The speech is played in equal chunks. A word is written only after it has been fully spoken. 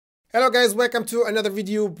Hello guys, welcome to another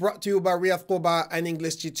video brought to you by Riyadh Quba, an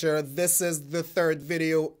English teacher. This is the third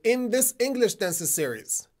video in this English tenses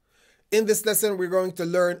series. In this lesson, we're going to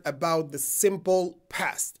learn about the simple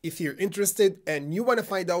past. If you're interested and you want to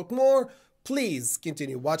find out more, please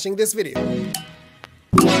continue watching this video.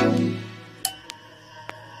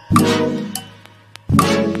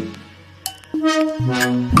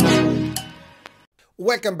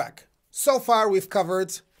 Welcome back. So far, we've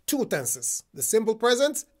covered two tenses, the simple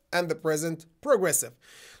present and the present progressive.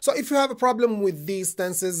 So if you have a problem with these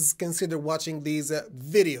tenses, consider watching these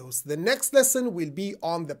videos. The next lesson will be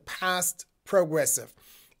on the past progressive.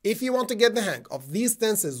 If you want to get the hang of these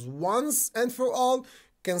tenses once and for all,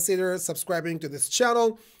 consider subscribing to this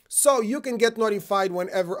channel so you can get notified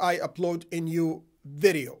whenever I upload a new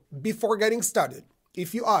video. Before getting started,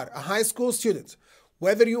 if you are a high school student,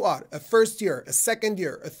 whether you are a first year, a second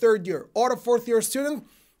year, a third year, or a fourth year student,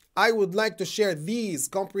 I would like to share these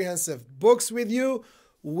comprehensive books with you,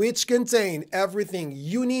 which contain everything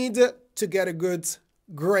you need to get a good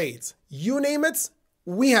grade. You name it,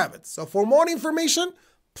 we have it. So for more information,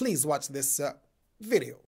 please watch this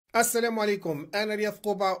video. السلام عليكم، أنا رياض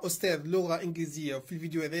قبة أستاذ لغة إنجليزية. وفي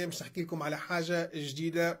الفيديو هذا مش نحكي لكم على حاجة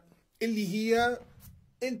جديدة اللي هي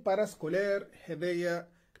الباراسكولير هذايا.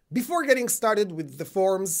 Before getting started with the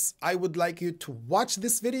forms, I would like you to watch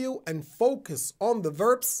this video and focus on the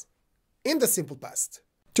verbs in the simple past.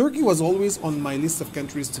 Turkey was always on my list of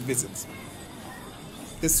countries to visit.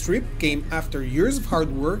 This trip came after years of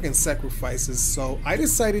hard work and sacrifices, so I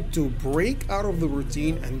decided to break out of the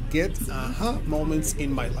routine and get aha moments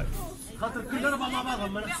in my life.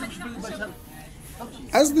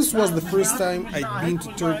 As this was the first time I'd been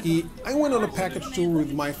to Turkey, I went on a package tour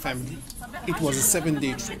with my family. It was a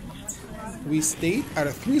 7-day trip. We stayed at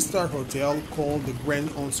a 3-star hotel called the Grand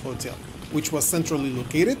Ons Hotel, which was centrally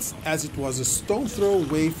located as it was a stone's throw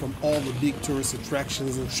away from all the big tourist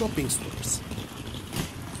attractions and shopping stores.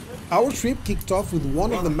 Our trip kicked off with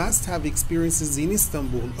one of the must-have experiences in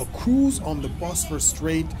Istanbul, a cruise on the Bosphorus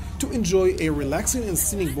Strait to enjoy a relaxing and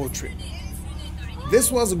scenic boat trip. This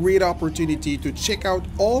was a great opportunity to check out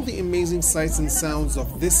all the amazing sights and sounds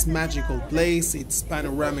of this magical place, its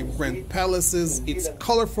panoramic grand palaces, its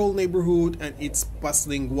colorful neighborhood, and its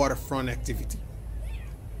bustling waterfront activity.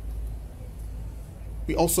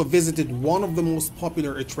 We also visited one of the most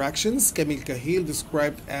popular attractions, Kamil Kahil,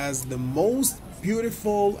 described as the most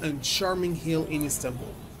beautiful and charming hill in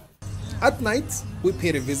Istanbul. At night, we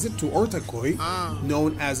paid a visit to Ortaköy,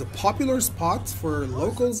 known as a popular spot for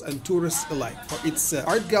locals and tourists alike, for its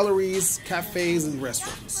art galleries, cafes, and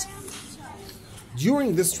restaurants.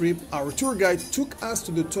 During this trip, our tour guide took us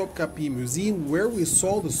to the Topkapi Museum, where we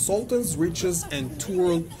saw the Sultan's riches and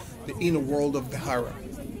toured the inner world of the Harem.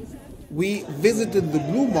 We visited the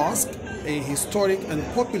Blue Mosque, a historic and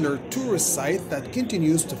popular tourist site that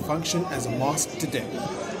continues to function as a mosque today.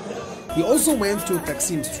 We also went to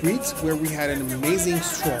Taksim Street, where we had an amazing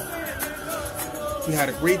stroll. We had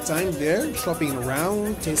a great time there, shopping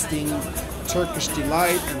around, tasting Turkish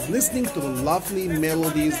delight, and listening to the lovely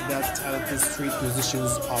melodies that talented street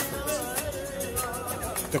musicians offered.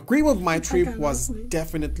 The cream of my trip was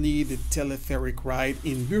definitely the telepheric ride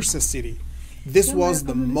in Bursa City. This was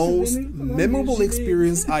the most memorable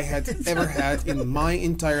experience I had ever had in my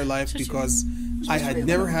entire life because I had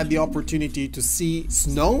never had the opportunity to see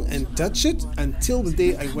snow and touch it until the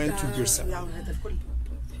day I went to Bursa.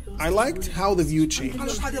 I liked how the view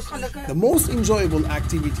changed. The most enjoyable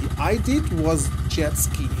activity I did was jet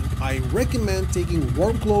skiing. I recommend taking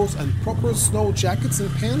warm clothes and proper snow jackets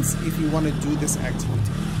and pants if you want to do this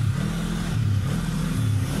activity.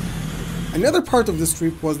 Another part of this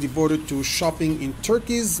trip was devoted to shopping in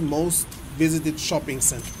Turkey's most visited shopping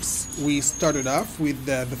centers. We started off with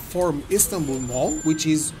the Forum Istanbul Mall, which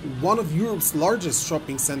is one of Europe's largest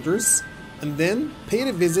shopping centers, and then paid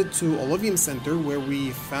a visit to Olavium Center, where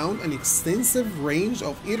we found an extensive range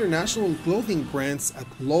of international clothing brands at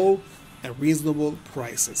low and reasonable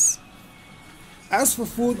prices. As for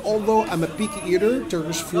food, although I'm a picky eater,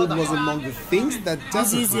 Turkish food was among the things that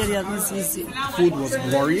definitely. Food was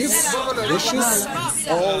glorious, delicious, and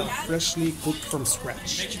all freshly cooked from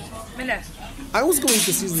scratch. I was going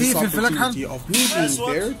to seize this opportunity of me being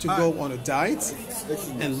there to go on a diet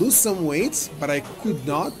and lose some weight, but I could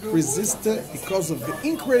not resist it because of the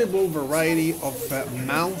incredible variety of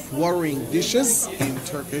mouth-watering dishes in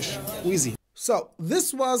Turkish cuisine. So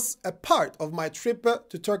this was a part of my trip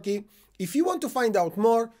to Turkey. If you want to find out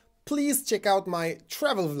more, please check out my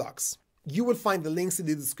travel vlogs. You will find the links in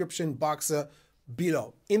the description box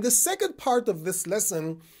below. In the second part of this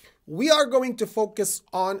lesson, We are going to focus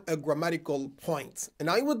on a grammatical point, and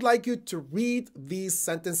I would like you to read these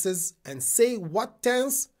sentences and say what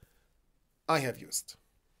tense I have used.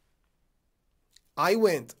 I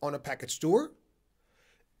went on a package tour.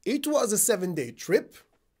 It was a 7-day trip.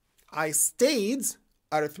 I stayed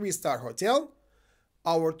at a 3-star hotel.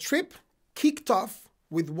 Our trip kicked off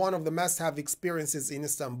with one of the must-have experiences in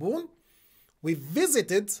Istanbul. We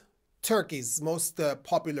visited Turkey's most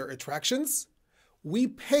popular attractions. We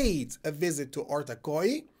paid a visit to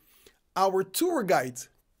Ortaköy. Our tour guide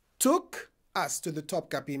took us to the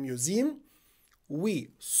Topkapi Museum. We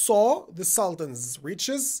saw the Sultan's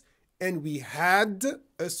riches, and we had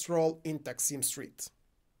a stroll in Taksim Street.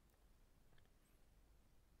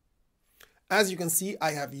 As you can see,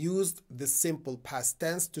 I have used the simple past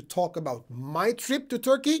tense to talk about my trip to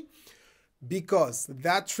Turkey because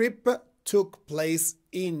that trip took place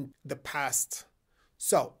in the past.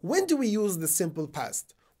 So, when do we use the simple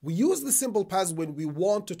past? We use the simple past when we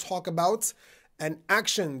want to talk about an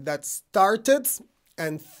action that started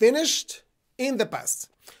and finished in the past.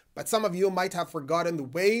 But some of you might have forgotten the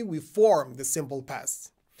way we form the simple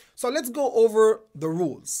past. So let's go over the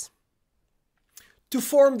rules. To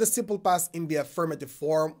form the simple past in the affirmative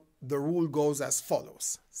form, the rule goes as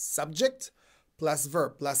follows. Subject plus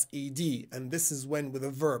verb plus ed, and this is when the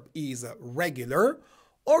verb is regular,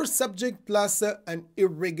 or subject plus an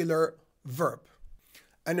irregular verb.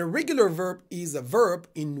 An irregular verb is a verb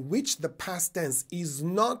in which the past tense is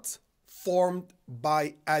not formed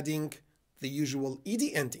by adding the usual ed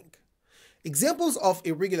ending. Examples of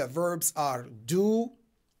irregular verbs are do,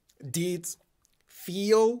 did,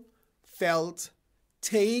 feel, felt,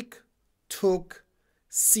 take, took,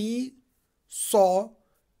 see, saw,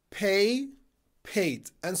 pay, paid,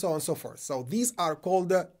 and so on and so forth. So these are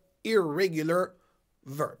called irregular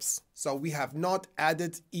verbs. So we have not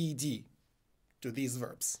added ed to these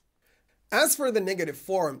verbs. As for the negative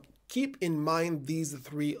form, keep in mind these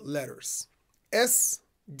 3 letters. S,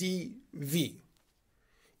 D, V.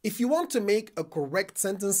 If you want to make a correct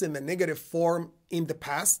sentence in the negative form in the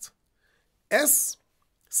past, S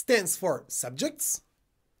stands for subjects,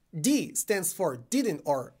 D stands for didn't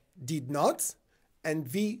or did not, and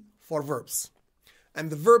V for verbs. And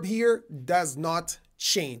the verb here does not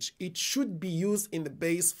change. It should be used in the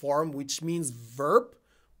base form, which means verb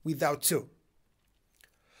without to.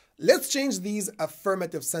 Let's change these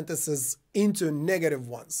affirmative sentences into negative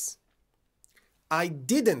ones. I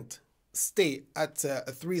didn't stay at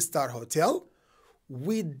a 3-star hotel.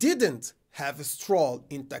 We didn't have a stroll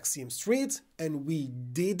in Taksim Street, and we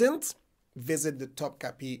didn't visit the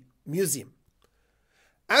Topkapi Museum.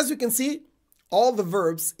 As you can see, all the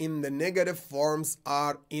verbs in the negative forms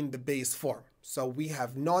are in the base form. So we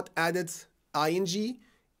have not added ing,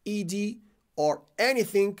 ed, or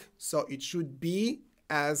anything, so it should be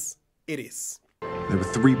as it is. There were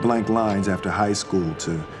 3 blank lines after high school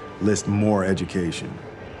to list more education.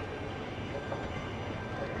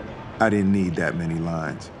 I didn't need that many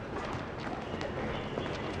lines.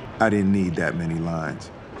 I didn't need that many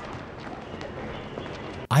lines.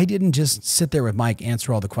 I didn't just sit there with Mike,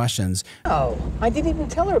 answer all the questions. Oh, I didn't even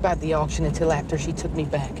tell her about the auction until after she took me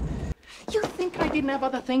back. You think I didn't have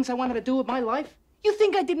other things I wanted to do with my life? You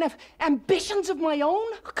think I didn't have ambitions of my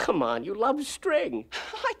own? Oh, come on, you loved string.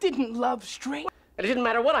 I didn't love string. And it didn't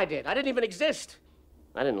matter what I did. I didn't even exist.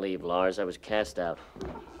 I didn't leave, Lars. I was cast out.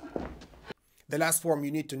 The last form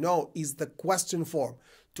you need to know is the question form.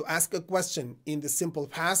 To ask a question in the simple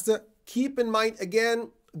past, keep in mind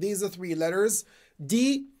again, these are 3 letters.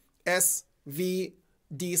 D, S, V.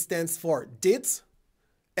 D stands for did,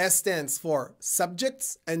 S stands for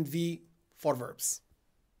subjects, and V for verbs.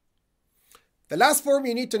 The last form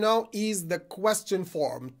you need to know is the question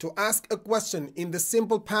form. To ask a question in the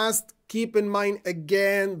simple past, keep in mind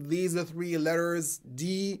again, these are 3 letters,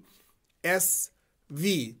 D, S,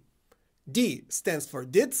 V. D stands for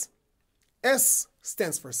did, S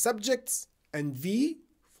stands for subjects, and V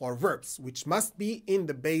for verbs, which must be in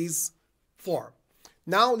the base form.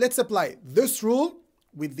 Now let's apply this rule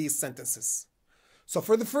with these sentences. So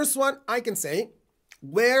for the first one, I can say,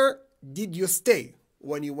 where did you stay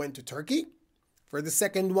when you went to Turkey? For the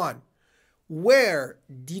second one, where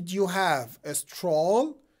did you have a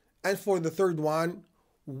stroll? And for the third one,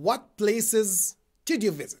 what places did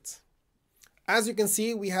you visit? As you can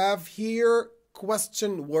see, we have here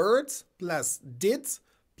question words plus did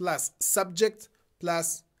plus subject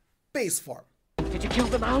plus base form. Did you kill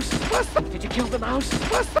the mouse? Did you kill the mouse?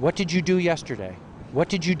 What did you do yesterday? What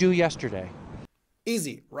did you do yesterday?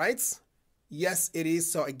 Easy, right? Yes, it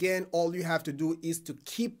is. So again, all you have to do is to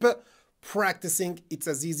keep practicing. It's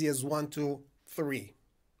as easy as 1, 2, 3.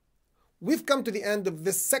 We've come to the end of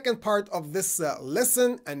this second part of this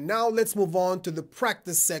lesson, and now let's move on to the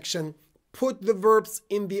practice section. Put the verbs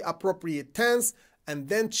in the appropriate tense and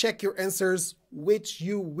then check your answers, which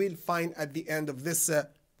you will find at the end of this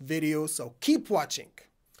video. So keep watching.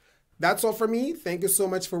 That's all for me. Thank you so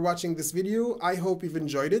much for watching this video. I hope you've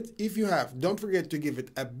enjoyed it. If you have, don't forget to give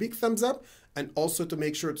it a big thumbs up and also to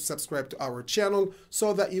make sure to subscribe to our channel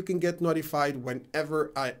so that you can get notified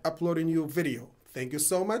whenever I upload a new video. Thank you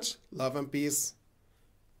so much. Love and peace.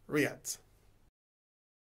 Riyadh.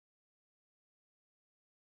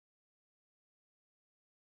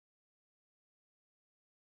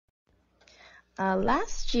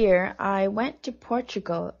 Last year, I went to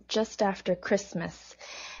Portugal just after Christmas,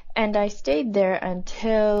 and I stayed there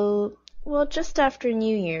until, well, just after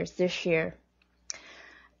New Year's this year.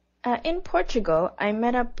 In Portugal, I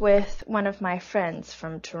met up with one of my friends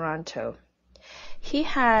from Toronto. He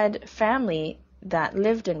had family that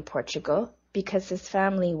lived in Portugal because his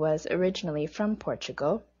family was originally from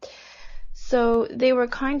Portugal, so they were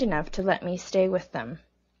kind enough to let me stay with them.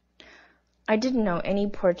 I didn't know any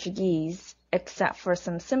Portuguese except for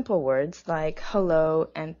some simple words like hello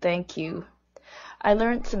and thank you. I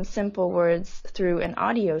learned some simple words through an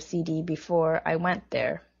audio CD before I went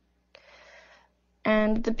there.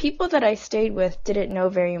 And the people that I stayed with didn't know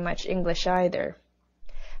very much English either.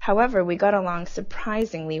 However, we got along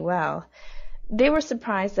surprisingly well. They were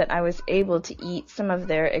surprised that I was able to eat some of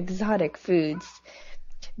their exotic foods.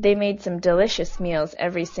 They made some delicious meals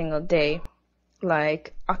every single day,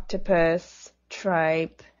 like octopus,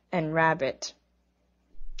 tripe, and rabbit.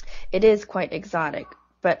 It is quite exotic,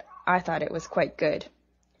 but I thought it was quite good.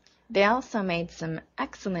 They also made some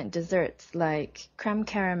excellent desserts like creme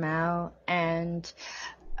caramel and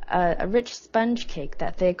a rich sponge cake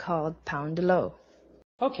that they called pain de l'eau.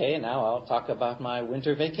 Okay, now I'll talk about my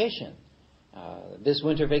winter vacation. This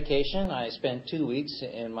winter vacation I spent 2 weeks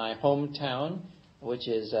in my hometown, which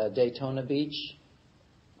is Daytona Beach,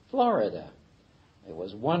 Florida. It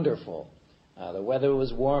was wonderful. The weather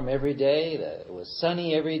was warm every day, it was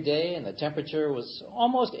sunny every day, and the temperature was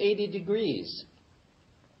almost 80 degrees.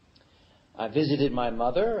 I visited my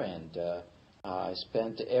mother, and I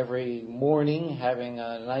spent every morning having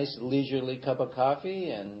a nice leisurely cup of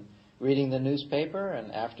coffee and reading the newspaper,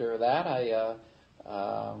 and after that I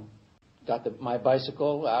got my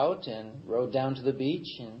bicycle out and rode down to the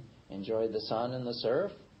beach and enjoyed the sun and the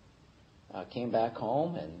surf. I came back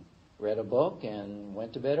home and read a book and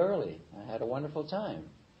went to bed early. I had a wonderful time.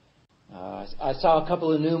 I saw a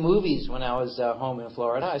couple of new movies when I was home in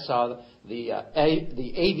Florida. I saw the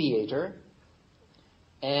Aviator,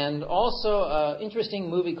 and also an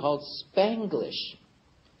interesting movie called Spanglish,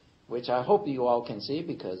 which I hope you all can see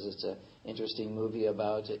because it's an interesting movie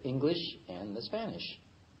about English and the Spanish.